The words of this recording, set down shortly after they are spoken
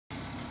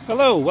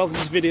Hello, welcome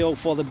to this video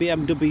for the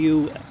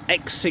BMW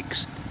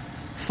X6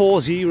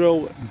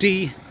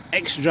 40D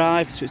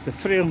xDrive. So it's the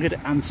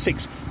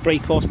 306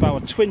 brake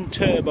horsepower twin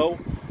turbo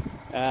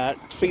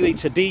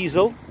 3-litre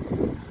diesel.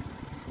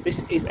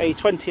 This is a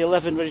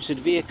 2011 registered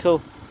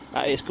vehicle.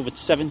 It's covered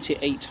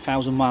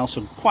 78,000 miles,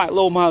 so quite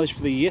low mileage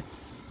for the year.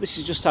 This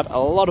has just had a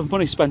lot of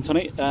money spent on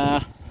it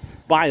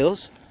by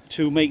us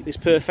to make this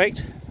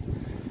perfect.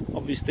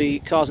 Obviously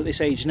cars at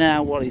this age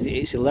now, what is it?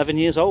 It's 11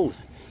 years old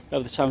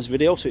over the time of this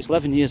video, so it's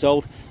 11 years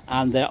old,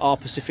 and there are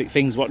specific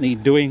things what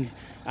need doing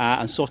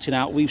and sorting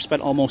out. We've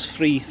spent almost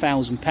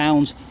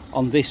 £3,000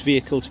 on this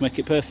vehicle to make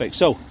it perfect.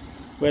 So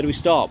where do we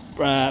start?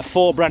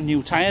 4 brand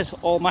new tyres,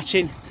 all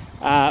matching,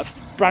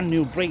 brand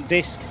new brake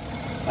disc,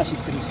 as you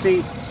can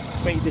see,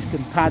 brake disc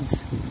and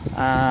pads.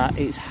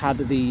 It's had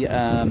the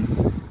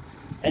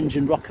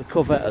engine rocker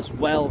cover as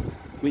well,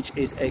 which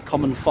is a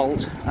common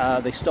fault.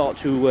 They start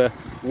to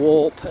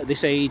warp at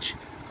this age,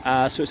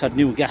 so it's had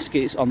new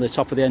gaskets on the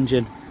top of the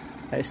engine,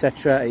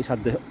 etc. It's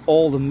had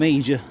all the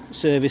major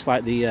service,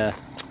 like the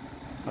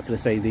how can I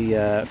say,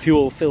 the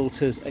fuel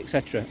filters,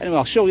 etc. Anyway,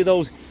 I'll show you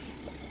those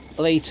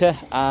later,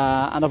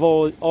 and I've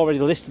already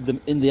listed them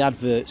in the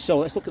advert. So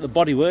let's look at the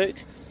bodywork.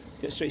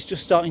 It's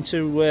just starting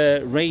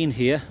to rain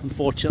here,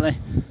 unfortunately,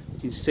 you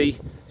can see.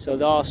 So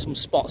there are some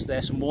spots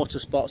there, some water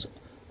spots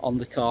on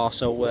the car,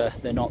 so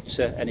they're not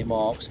any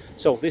marks.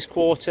 So this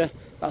quarter,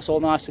 that's all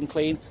nice and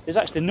clean. There's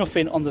actually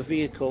nothing on the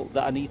vehicle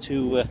that I need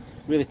to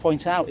really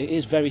point out. It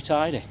is very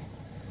tidy.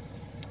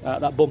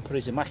 That bumper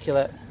is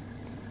immaculate,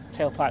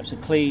 tailpipes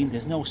are clean,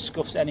 there's no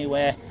scuffs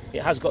anywhere.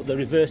 It has got the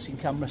reversing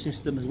camera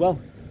system as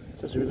well,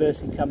 so there's a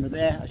reversing camera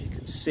there, as you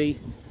can see.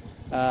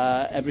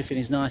 Everything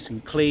is nice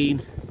and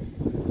clean.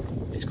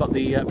 It's got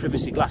the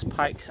privacy glass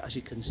pack, as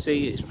you can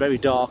see. It's very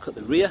dark at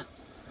the rear.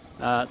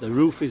 The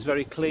roof is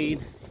very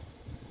clean,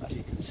 as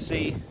you can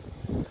see.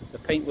 The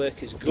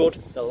paintwork is good,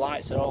 the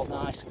lights are all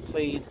nice and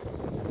clean.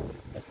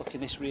 Let's look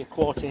in this rear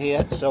quarter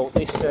here. So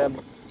this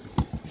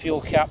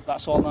fuel cap,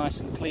 that's all nice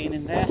and clean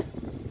in there.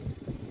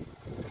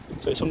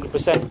 So it's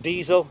 100%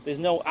 diesel. There's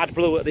no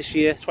AdBlue at this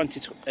year,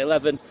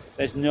 2011.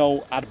 There's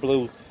no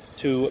AdBlue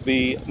to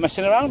be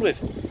messing around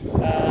with.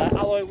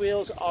 Alloy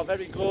wheels are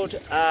very good.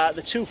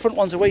 The 2 front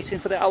ones are waiting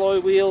for the alloy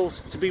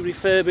wheels to be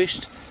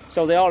refurbished,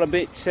 so they are a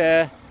bit,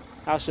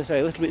 how should I say,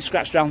 a little bit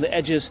scratched around the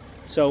edges,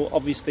 so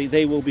obviously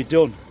they will be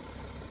done.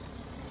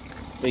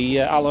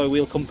 The alloy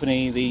wheel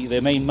company, the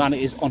main man,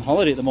 is on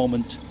holiday at the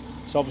moment,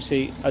 so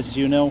obviously, as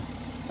you know,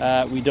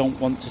 we don't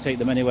want to take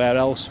them anywhere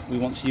else. We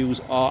want to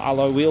use our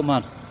alloy wheel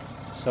man,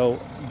 so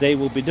they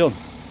will be done.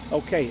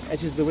 Okay,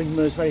 edges of the wing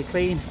mirrors very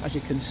clean, as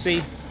you can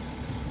see,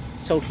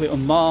 totally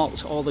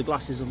unmarked. All the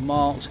glasses are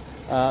marked.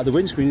 The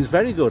windscreen is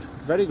very good,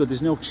 very good.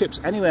 There's no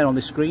chips anywhere on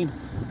this screen,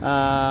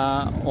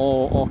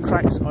 or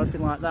cracks or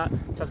anything like that.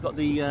 It has got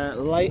the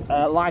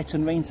light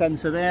and rain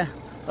sensor there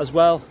as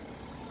well.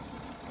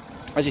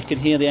 As you can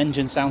hear, the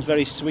engine sounds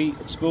very sweet,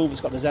 smooth.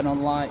 It's got the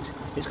xenon lights,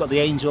 it's got the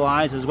angel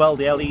eyes as well,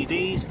 the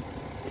LEDs.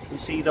 You can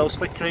see those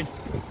flickering.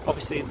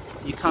 Obviously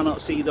you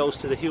cannot see those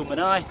to the human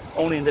eye,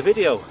 only in the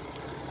video.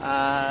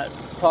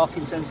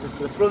 Parking sensors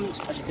to the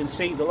front, as you can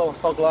see, the lower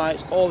fog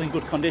lights, all in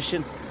good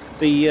condition.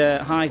 The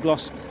high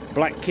gloss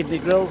black kidney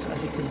grills,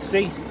 as you can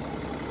see,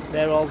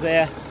 they're all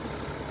there.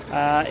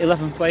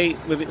 11 plate,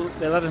 with it,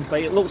 the 11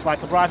 plate, it looks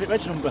like a private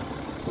reg number.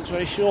 Looks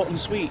very short and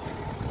sweet.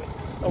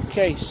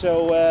 Okay,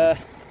 so a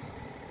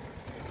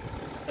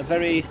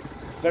very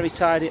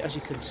tidy, as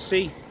you can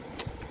see.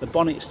 The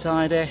bonnet's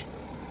tidy.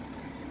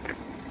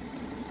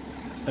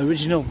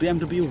 Original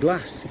BMW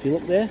glass, if you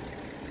look there,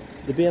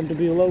 the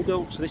BMW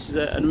logo. So this is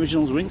an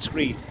original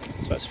windscreen,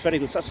 so that's very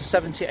good. So that's a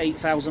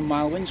 78,000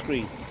 mile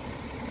windscreen.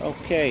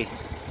 Okay,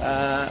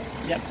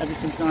 yep,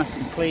 everything's nice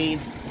and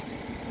clean.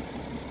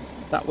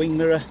 That wing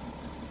mirror,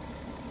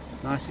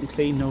 nice and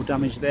clean, no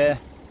damage there.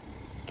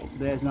 Up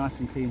there's nice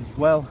and clean as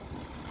well.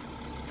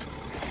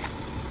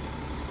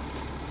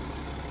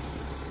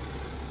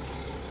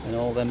 And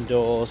all them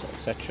doors,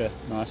 etc.,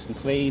 nice and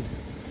clean.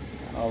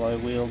 Alloy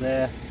wheel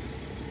there.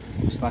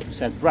 Just like I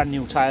said, brand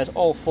new tyres,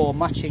 all 4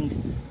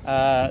 matching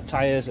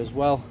tyres as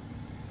well.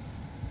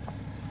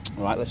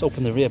 Right, let's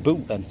open the rear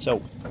boot then.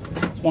 So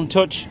it's one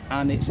touch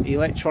and it's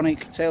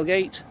electronic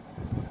tailgate,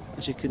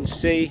 as you can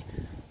see.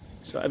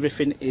 So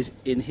everything is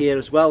in here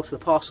as well. So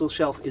the parcel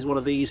shelf is one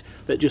of these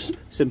that just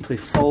simply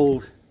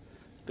fold,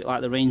 a bit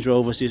like the Range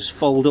Rovers, so just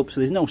fold up.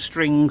 So there's no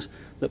strings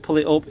that pull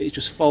it up, it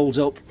just folds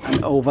up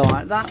and over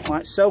like that,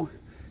 like so.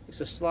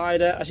 It's a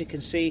slider, as you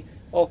can see,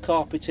 all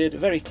carpeted,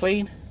 very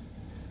clean.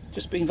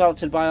 Just being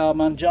valeted by our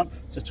man John.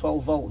 It's a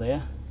 12 volt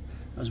there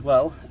as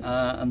well,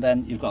 and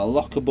then you've got a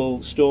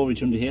lockable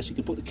storage under here, so you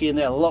can put the key in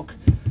there, lock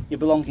your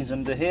belongings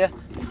under here.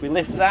 If we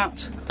lift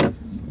that,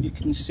 you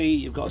can see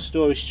you've got a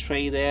storage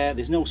tray there.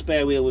 There's no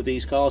spare wheel with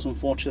these cars,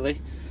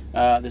 unfortunately.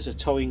 There's a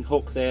towing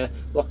hook there,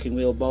 locking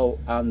wheel bolt,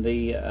 and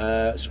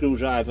the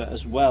screwdriver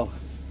as well.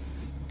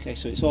 Okay,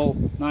 so it's all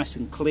nice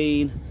and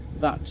clean.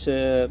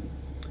 That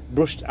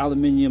brushed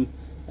aluminium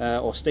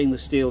or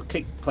stainless steel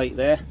kick plate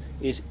there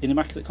is in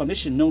immaculate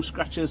condition, no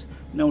scratches,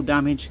 no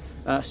damage.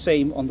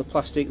 Same on the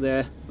plastic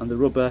there and the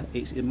rubber,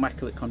 it's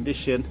immaculate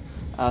condition,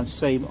 and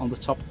same on the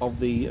top of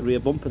the rear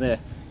bumper there,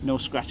 no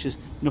scratches,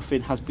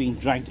 nothing has been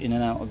dragged in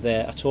and out of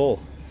there at all.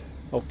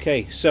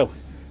 Okay, so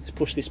let's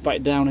push this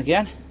back down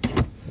again,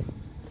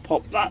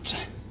 pop that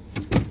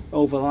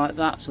over like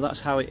that, so that's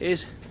how it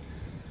is.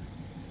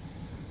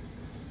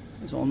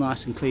 It's all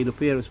nice and clean up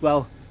here as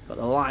well. Got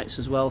the lights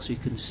as well, so you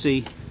can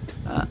see,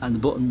 and the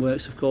button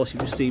works, of course.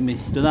 You've just seen me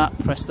do that,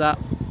 press that,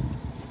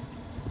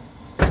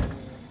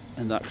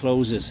 and that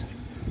closes.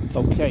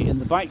 Okay, in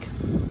the bike,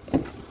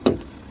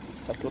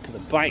 let's take a look at the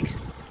bike.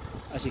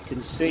 As you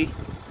can see,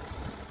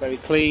 very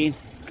clean.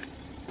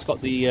 It's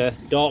got the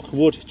dark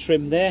wood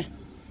trim there,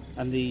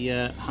 and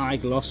the high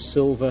gloss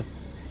silver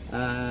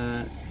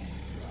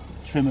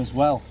trim as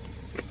well.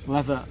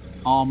 Leather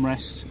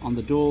armrests on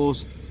the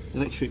doors,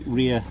 electric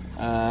rear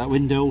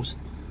windows.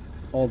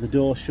 All the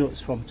door shuts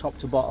from top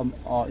to bottom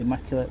are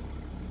immaculate,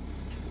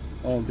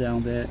 all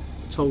down there,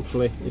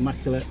 totally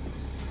immaculate.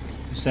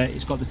 So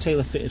it's got the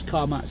tailor fitted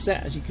car mat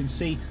set. As you can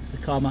see, the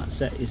car mat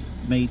set is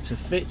made to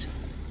fit.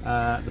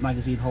 The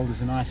magazine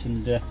holders are nice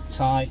and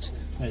tight.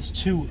 There's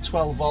two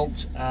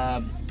 12-volt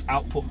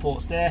output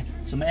ports there,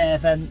 some air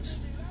vents.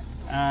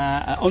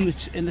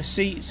 In the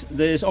seats,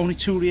 there's only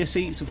 2 rear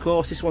seats, of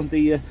course. This one's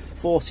the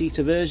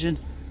 4-seater version,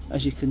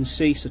 as you can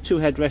see. So 2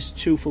 headrests,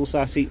 2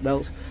 full-size seat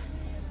belts,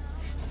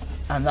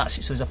 and that's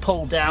it. So there's a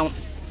pull down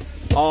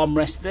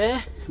armrest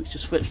there, which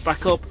just flips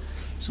back up,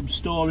 some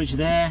storage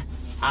there,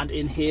 and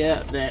in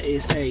here there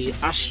is a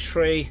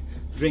ashtray,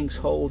 drinks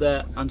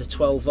holder, and a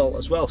 12-volt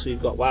as well. So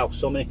you've got, wow,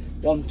 so many,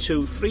 1,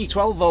 2, 3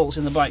 12-volts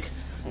in the bike.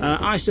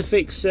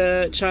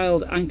 Isofix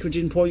child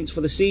anchoraging points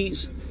for the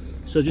seats,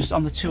 so just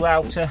on the 2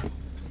 outer.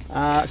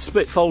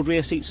 Split fold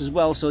rear seats as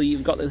well, so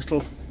you've got the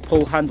little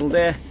pull handle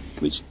there,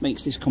 which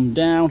makes this come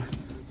down,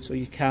 so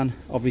you can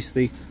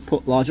obviously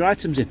put larger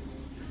items in.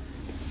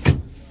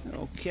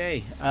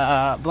 Okay,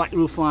 black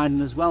roof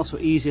lining as well, so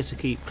easier to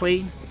keep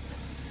clean.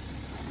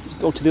 Let's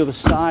go to the other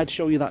side,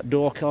 show you that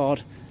door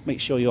card. Make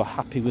sure you're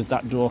happy with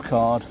that door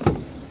card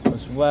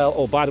as well.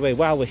 Oh, by the way,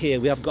 while we're here,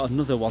 we have got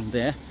another one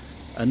there,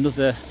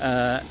 another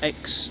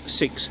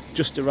X6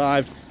 just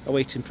arrived,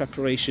 awaiting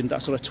preparation.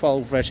 That's on a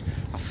 12 reg.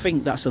 I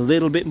think that's a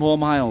little bit more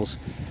miles,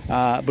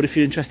 but if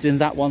you're interested in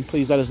that one,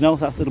 please let us know.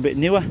 That's a little bit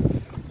newer,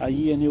 a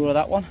year newer,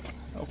 that one.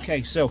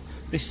 Okay, so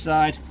this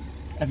side,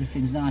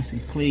 everything's nice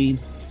and clean,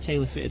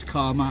 tailor fitted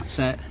car mat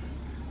set,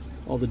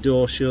 all the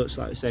door shuts,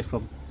 like I say,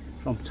 from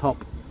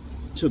top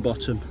to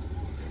bottom,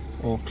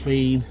 all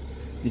clean.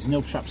 There's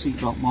no trap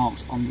seatbelt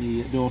marks on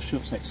the door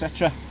shuts,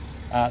 etc.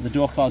 The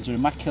door cards are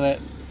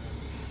immaculate.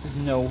 There's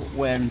no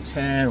wear and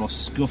tear or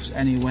scuffs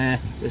anywhere.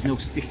 There's no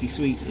sticky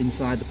sweets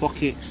inside the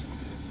pockets,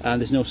 and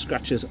there's no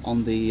scratches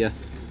on the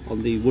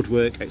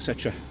woodwork,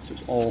 etc. So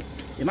it's all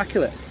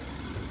immaculate.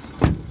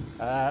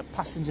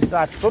 Passenger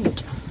side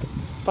front.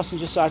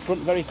 Passenger side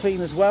front, very clean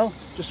as well.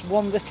 Just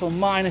one little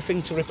minor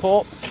thing to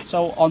report.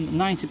 So on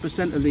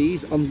 90% of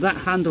these, on that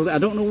handle, I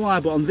don't know why,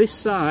 but on this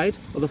side,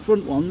 or the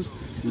front ones,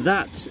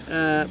 that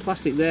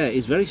plastic there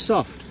is very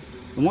soft.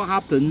 And what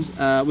happens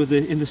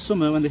in the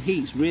summer when the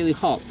heat's really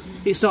hot,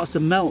 it starts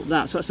to melt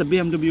that. So that's a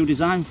BMW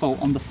design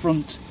fault on the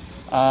front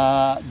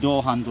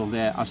door handle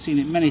there. I've seen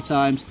it many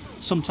times,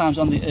 sometimes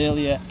on the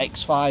earlier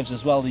X5s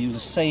as well. They use the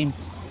same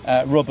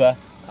rubber,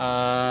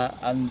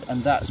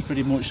 and that's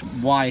pretty much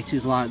why it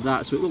is like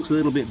that. So it looks a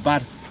little bit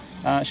bad,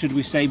 should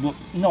we say, but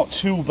not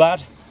too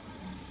bad.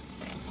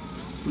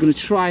 We're going to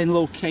try and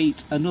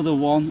locate another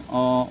one,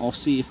 or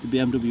see if the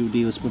BMW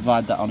dealers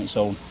provide that on its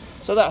own.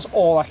 So that's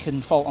all I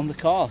can fault on the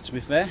car, to be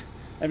fair.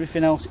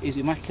 Everything else is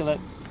immaculate.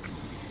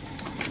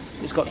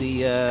 It's got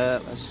the,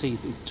 as you see,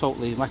 it's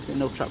totally immaculate,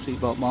 no trap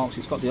seatbelt marks.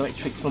 It's got the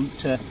electric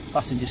front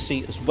passenger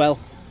seat as well.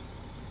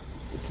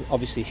 It's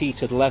obviously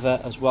heated leather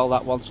as well,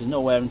 that one, so there's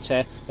no wear and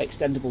tear.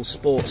 Extendable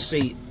sports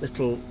seat,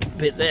 little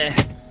bit there.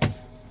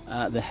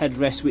 The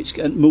headrest, which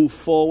can move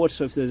forward,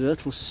 so if there's a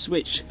little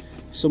switch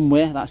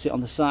somewhere, that's it on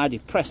the side, you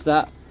press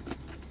that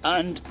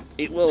and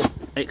it will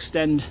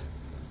extend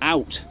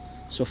out,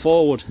 so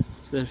forward.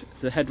 So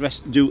the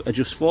headrests do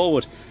adjust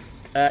forward.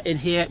 In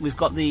here we've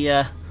got the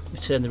let me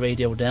turn the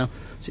radio down.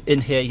 So in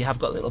here you have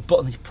got a little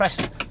button that you press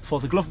for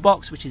the glove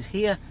box, which is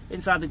here.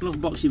 Inside the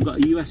glove box you've got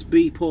a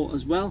USB port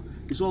as well.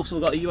 You've also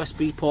got a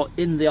USB port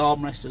in the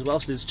armrest as well,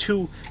 so there's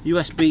 2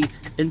 USB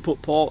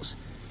input ports.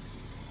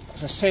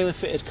 That's a sailor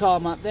fitted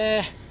car mat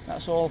there.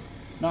 That's all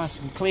nice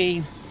and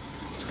clean.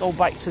 Let's go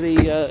back to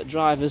the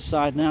driver's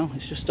side now.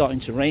 It's just starting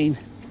to rain,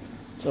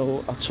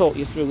 so I'll talk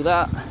you through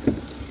that.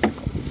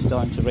 It's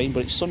starting to rain,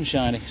 but it's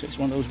sunshiny, so it's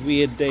one of those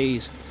weird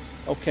days.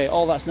 Okay,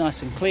 all that's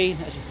nice and clean,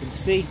 as you can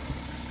see.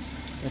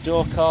 The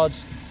door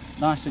cards,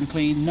 nice and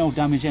clean, no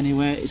damage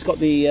anywhere. It's got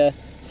the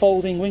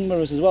folding wing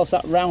mirrors as well, so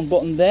that round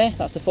button there,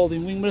 that's the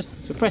folding wing mirrors.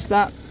 So press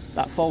that,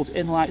 that folds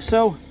in like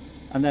so,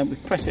 and then we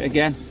press it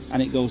again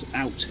and it goes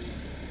out.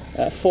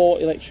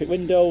 4 electric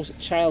windows,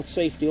 child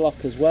safety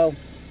lock as well.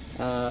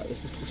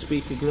 There's a little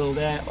speaker grill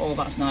there, all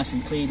that's nice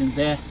and clean in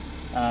there.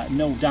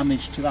 No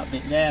damage to that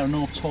bit there,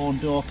 no torn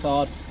door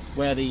card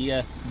where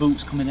the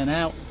boots come in and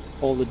out.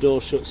 All the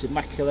door shuts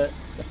immaculate,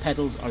 the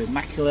pedals are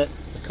immaculate,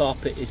 the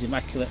carpet is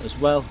immaculate as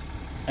well.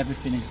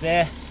 Everything is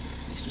there.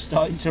 It's just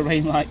starting to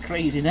rain like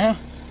crazy now.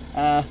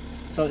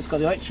 So it's got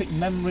the electric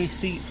memory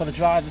seat for the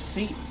driver's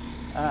seat.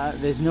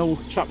 There's no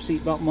trap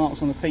seat belt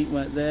marks on the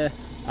paintwork there,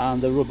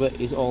 and the rubber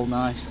is all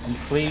nice and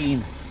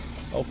clean.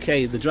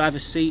 Okay, the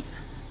driver's seat,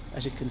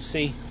 as you can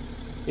see,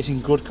 is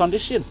in good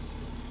condition.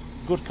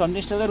 Good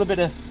condition, a little bit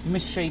of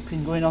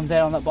misshaping going on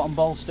there on that bottom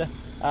bolster,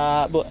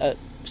 but at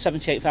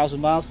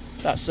 78,000 miles,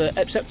 that's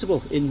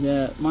acceptable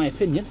in my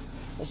opinion.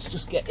 Let's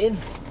just get in.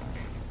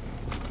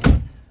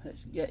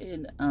 Let's get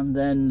in and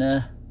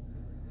then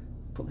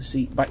put the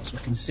seat back so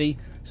we can see.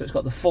 So it's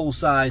got the full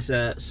size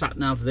sat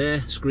nav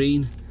there,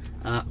 screen.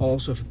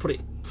 Also, if we put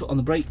it foot on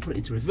the brake, put it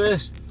into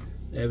reverse,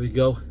 there we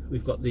go.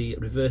 We've got the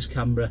reverse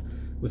camera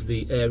with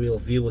the aerial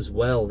view as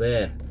well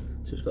there.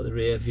 So it's got the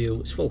rear view,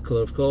 it's full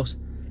colour of course.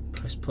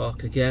 Press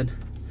park again,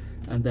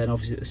 and then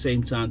obviously at the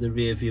same time the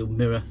rear view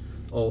mirror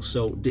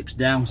also dips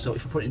down. So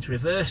if I put it into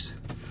reverse,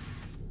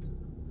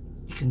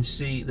 you can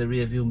see the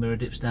rear view mirror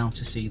dips down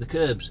to see the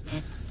curbs.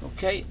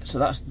 Okay, so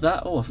that's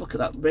that. Oh, look at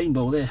that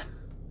rainbow there,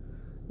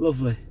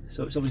 lovely.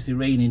 So it's obviously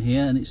raining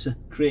here and it's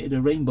created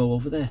a rainbow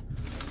over there.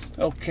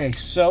 Okay,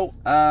 so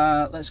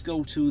let's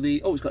go to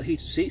the, oh, it's got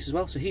heated seats as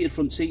well, so heated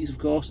front seats of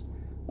course,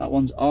 that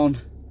one's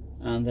on,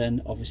 and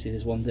then obviously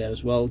there's one there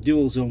as well.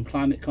 Dual zone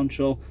climate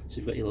control, so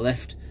you've got your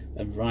left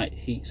and right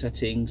heat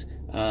settings,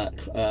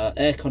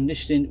 air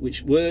conditioning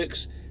which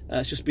works,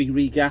 it's just been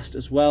regassed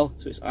as well,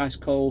 so it's ice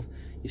cold,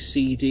 your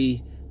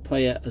CD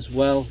player as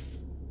well,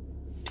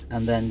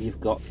 and then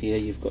you've got here,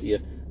 you've got your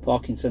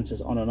parking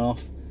sensors on and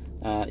off,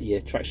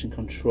 your traction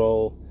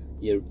control,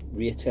 your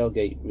rear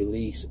tailgate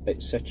release,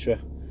 etc.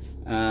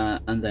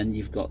 And then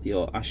you've got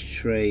your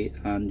ashtray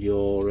and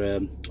your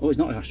oh, it's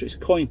not an ashtray, it's a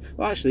coin.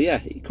 Well, actually,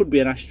 yeah, it could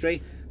be an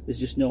ashtray. There's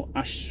just no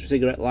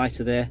cigarette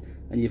lighter there.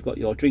 And you've got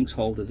your drinks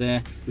holder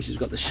there, which has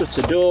got the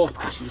shutter door,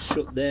 which is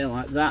shut there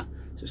like that.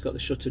 So it's got the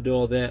shutter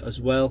door there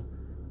as well.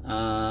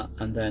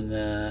 And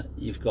then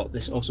you've got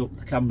this also.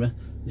 The camera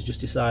has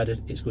just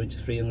decided it's going to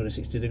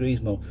 360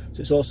 degrees mode, so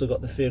it's also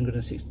got the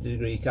 360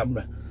 degree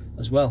camera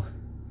as well.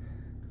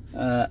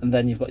 And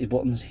then you've got your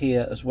buttons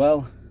here as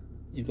well.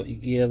 You've got your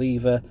gear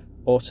lever,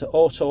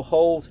 auto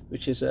hold,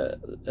 which is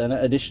an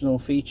additional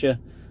feature,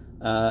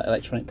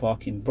 electronic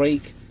parking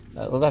brake,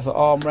 the leather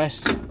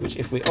armrest, which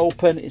if we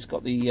open, it's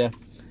got the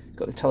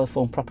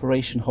telephone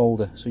preparation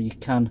holder, so you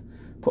can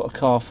put a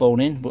car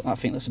phone in, but I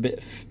think that's a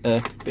bit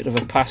of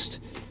a past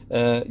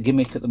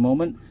gimmick at the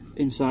moment.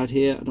 Inside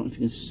here, I don't know if you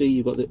can see,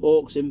 you've got the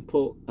aux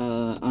input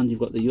and you've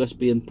got the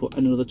USB input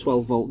and another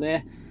 12 volt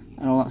there,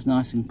 and all that's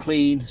nice and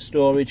clean.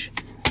 Storage,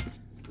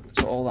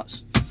 so all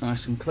that's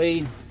nice and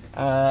clean.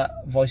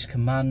 Voice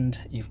command,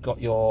 you've got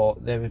your,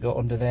 there we go,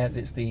 under there,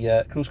 it's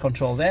the cruise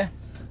control there.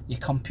 Your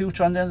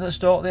computer on the end of the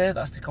stalk there,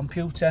 that's the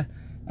computer,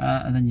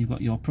 and then you've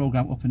got your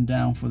program up and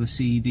down for the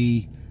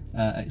CD,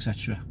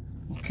 etc.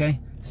 Okay,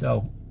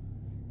 so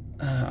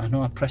I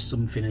know I pressed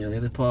something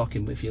earlier, the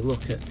parking, but if you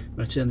look at,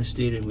 when I turn the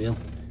steering wheel,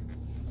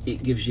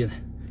 it gives you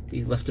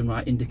these left and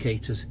right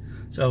indicators,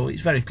 so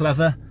it's very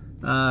clever.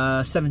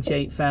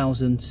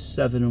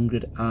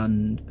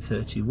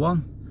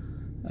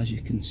 78,731, as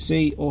you can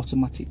see.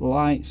 Automatic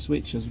light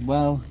switch as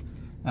well,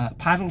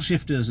 paddle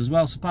shifters as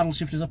well, so paddle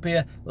shifters up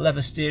here,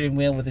 leather steering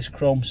wheel with this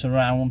chrome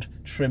surround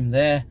trim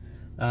there,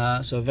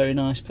 so a very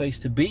nice place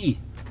to be.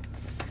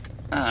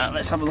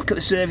 Let's have a look at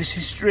the service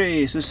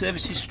history. So the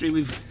service history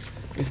we've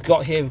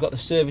got here, we've got the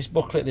service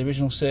booklet, the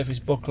original service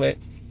booklet.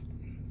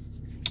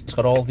 It's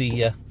got all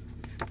the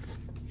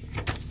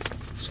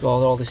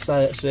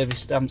service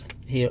stamps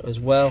here as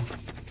well.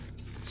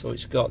 So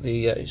it's got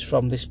the it's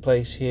from this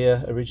place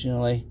here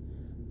originally,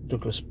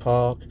 Douglas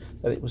Park,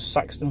 that it was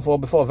Saxton for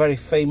before, a very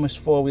famous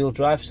four-wheel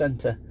drive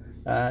centre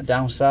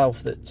down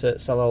south that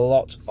sell a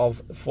lot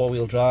of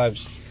four-wheel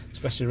drives,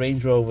 especially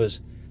Range Rovers.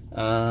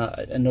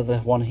 Another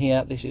one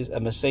here, this is a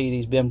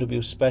Mercedes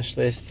BMW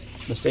Specialist,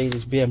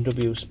 Mercedes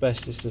BMW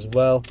Specialist as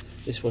well.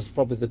 This was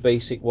probably the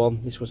basic one.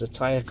 This was a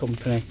tyre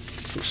company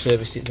which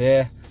serviced it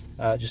there,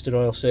 just an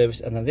oil service.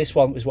 And then this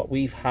one is what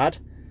we've had.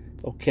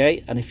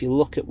 Okay, and if you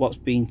look at what's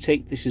being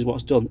ticked, this is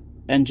what's done.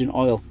 Engine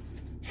oil,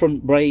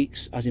 front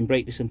brakes as in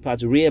brake disc and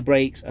pads, rear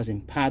brakes as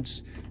in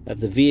pads,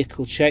 the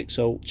vehicle check,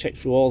 so check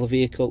through all the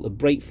vehicle, the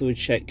brake fluid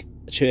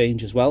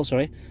change as well,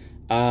 sorry,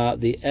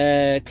 the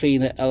air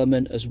cleaner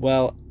element as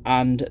well,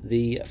 and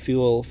the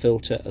fuel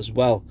filter as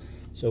well.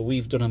 So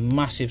we've done a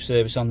massive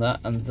service on that,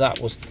 and that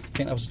was, I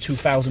think that was a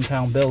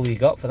 £2,000 bill we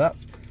got for that.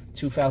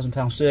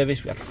 £2,000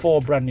 service. We had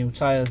 4 brand new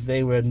tyres,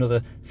 they were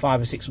another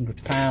 £500 or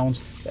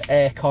 £600. The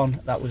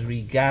aircon, that was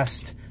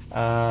regassed,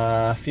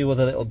 a few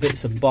other little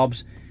bits and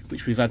bobs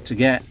which we've had to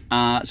get,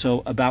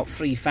 so about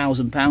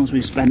 £3,000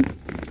 we've spent.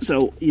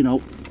 So, you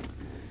know,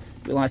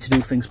 we like to do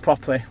things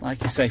properly.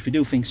 Like you say, if you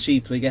do things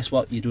cheaply, guess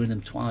what, you're doing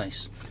them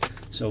twice.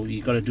 So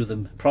you've got to do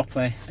them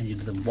properly, and you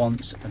do them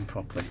once and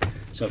properly.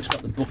 So it's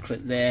got the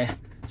booklet there,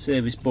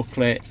 service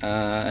booklet,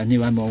 a new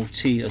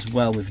MOT as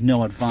well, with no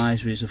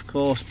advisories, of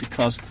course,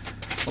 because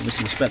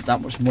obviously we spent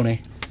that much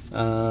money.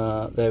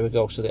 There we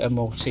go. So the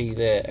MOT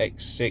there,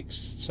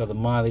 X6, so the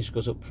mileage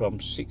goes up from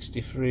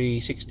 63,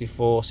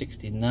 64,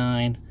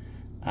 69,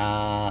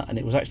 and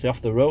it was actually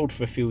off the road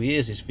for a few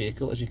years, this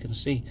vehicle, as you can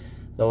see.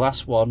 The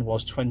last one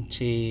was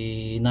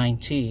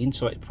 2019,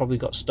 so it probably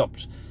got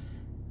stopped.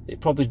 It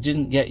probably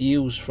didn't get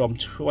used from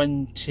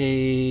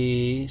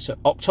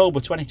October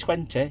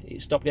 2020.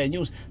 It stopped getting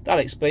used. That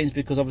explains,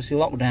 because obviously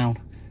lockdown,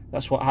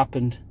 that's what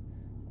happened,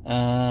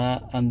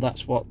 and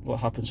that's what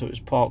happened. So it was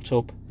parked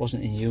up,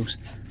 wasn't in use,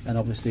 and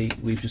obviously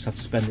we've just had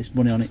to spend this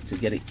money on it to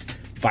get it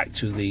back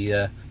to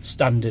the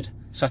standard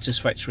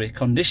satisfactory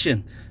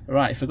condition.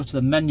 Right, if I go to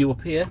the menu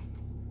up here,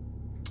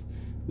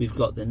 we've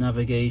got the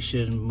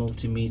navigation,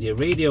 multimedia,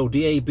 radio,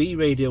 DAB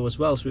radio as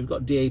well. So we've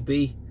got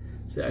DAB,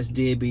 so that's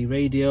DAB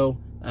radio,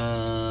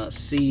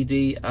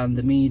 CD, and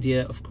the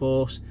media, of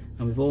course.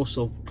 And we've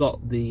also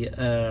got the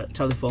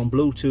telephone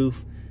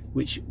Bluetooth,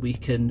 which we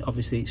can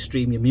obviously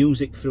stream your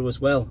music through as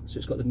well. So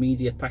it's got the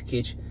media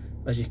package.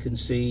 As you can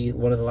see,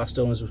 one of the last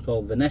owners was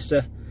called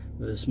Vanessa,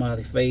 with a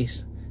smiley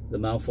face, the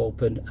mouth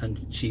open,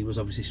 and she was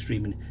obviously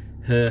streaming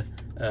her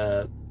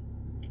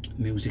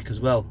music as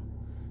well.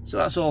 So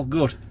that's all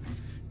good.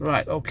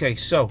 Right, okay,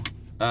 so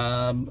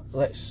I'm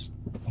going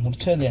to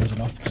turn the engine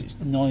off because it's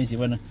noisy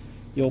when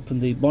you open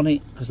the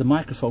bonnet, because the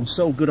microphone's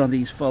so good on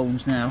these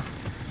phones now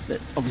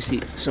that obviously,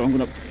 so I'm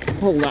going to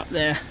pull that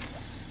there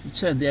and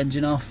turn the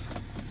engine off.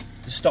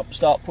 The stop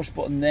start push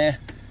button there.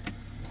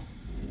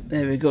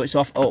 There we go, it's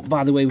off. Oh,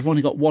 by the way, we've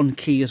only got one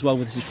key as well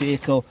with this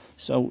vehicle,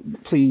 so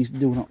please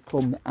do not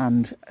come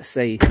and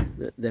say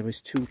that there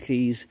is two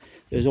keys.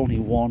 There's only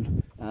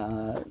one.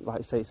 Like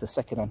I say, it's a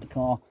second-hand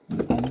car,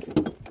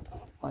 and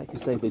like I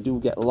say, they do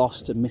get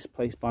lost and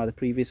misplaced by the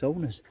previous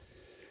owners.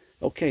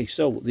 Okay,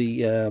 so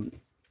the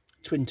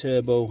twin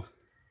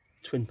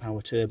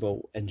power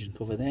turbo engine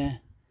cover there,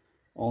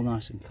 all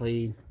nice and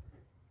clean.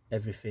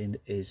 Everything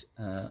is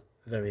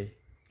very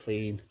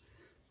clean,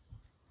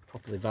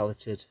 properly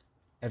valeted.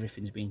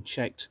 Everything's been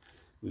checked.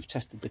 We've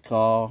tested the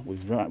car,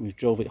 we've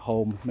drove it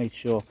home, made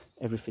sure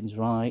everything's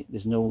right.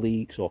 There's no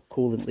leaks or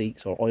coolant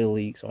leaks or oil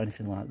leaks or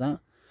anything like that.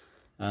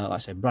 Like I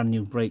said, brand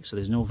new brakes, so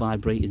there's no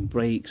vibrating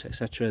brakes,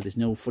 etc. There's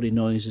no funny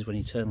noises when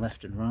you turn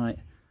left and right.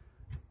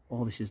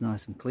 All this is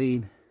nice and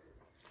clean.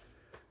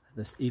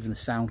 Even the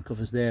sound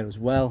covers there as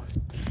well.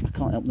 I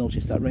can't help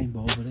notice that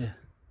rainbow over there.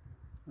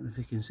 I don't know if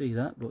you can see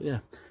that, but yeah.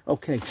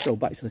 Okay, so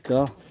back to the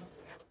car.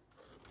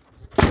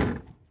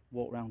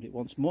 Walk around it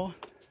once more.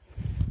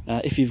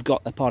 If you've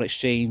got a part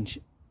exchange,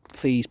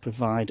 please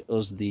provide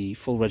us the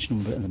full reg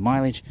number and the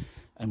mileage,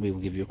 and we will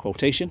give you a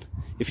quotation.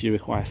 If you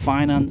require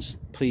finance,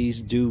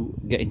 please do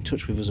get in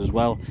touch with us as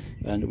well,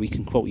 and we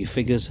can quote you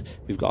figures.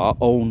 We've got our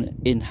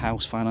own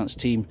in-house finance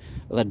team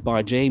led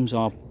by James,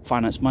 our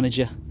finance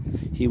manager.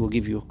 He will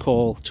give you a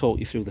call, talk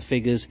you through the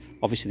figures.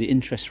 Obviously the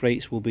interest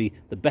rates will be,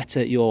 the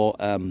better your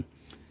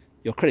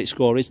credit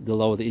score is, the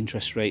lower the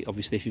interest rate.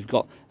 Obviously if you've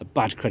got a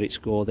bad credit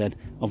score, then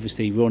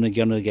obviously you're only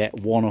going to get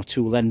one or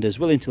two lenders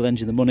willing to lend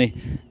you the money,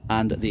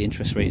 and the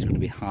interest rate is going to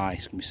be high.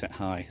 It's going to be set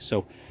high.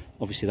 So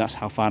obviously that's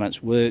how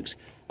finance works.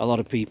 A lot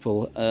of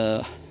people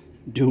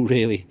do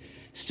really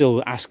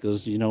still ask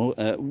us, you know,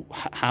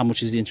 how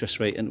much is the interest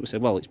rate, and we say,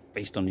 well, it's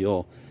based on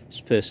your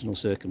personal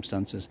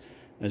circumstances,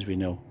 as we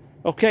know.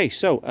 Okay,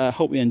 so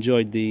hope you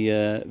enjoyed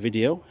the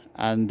video,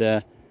 and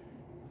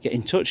get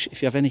in touch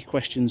if you have any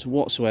questions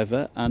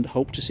whatsoever, and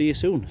hope to see you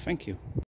soon. Thank you.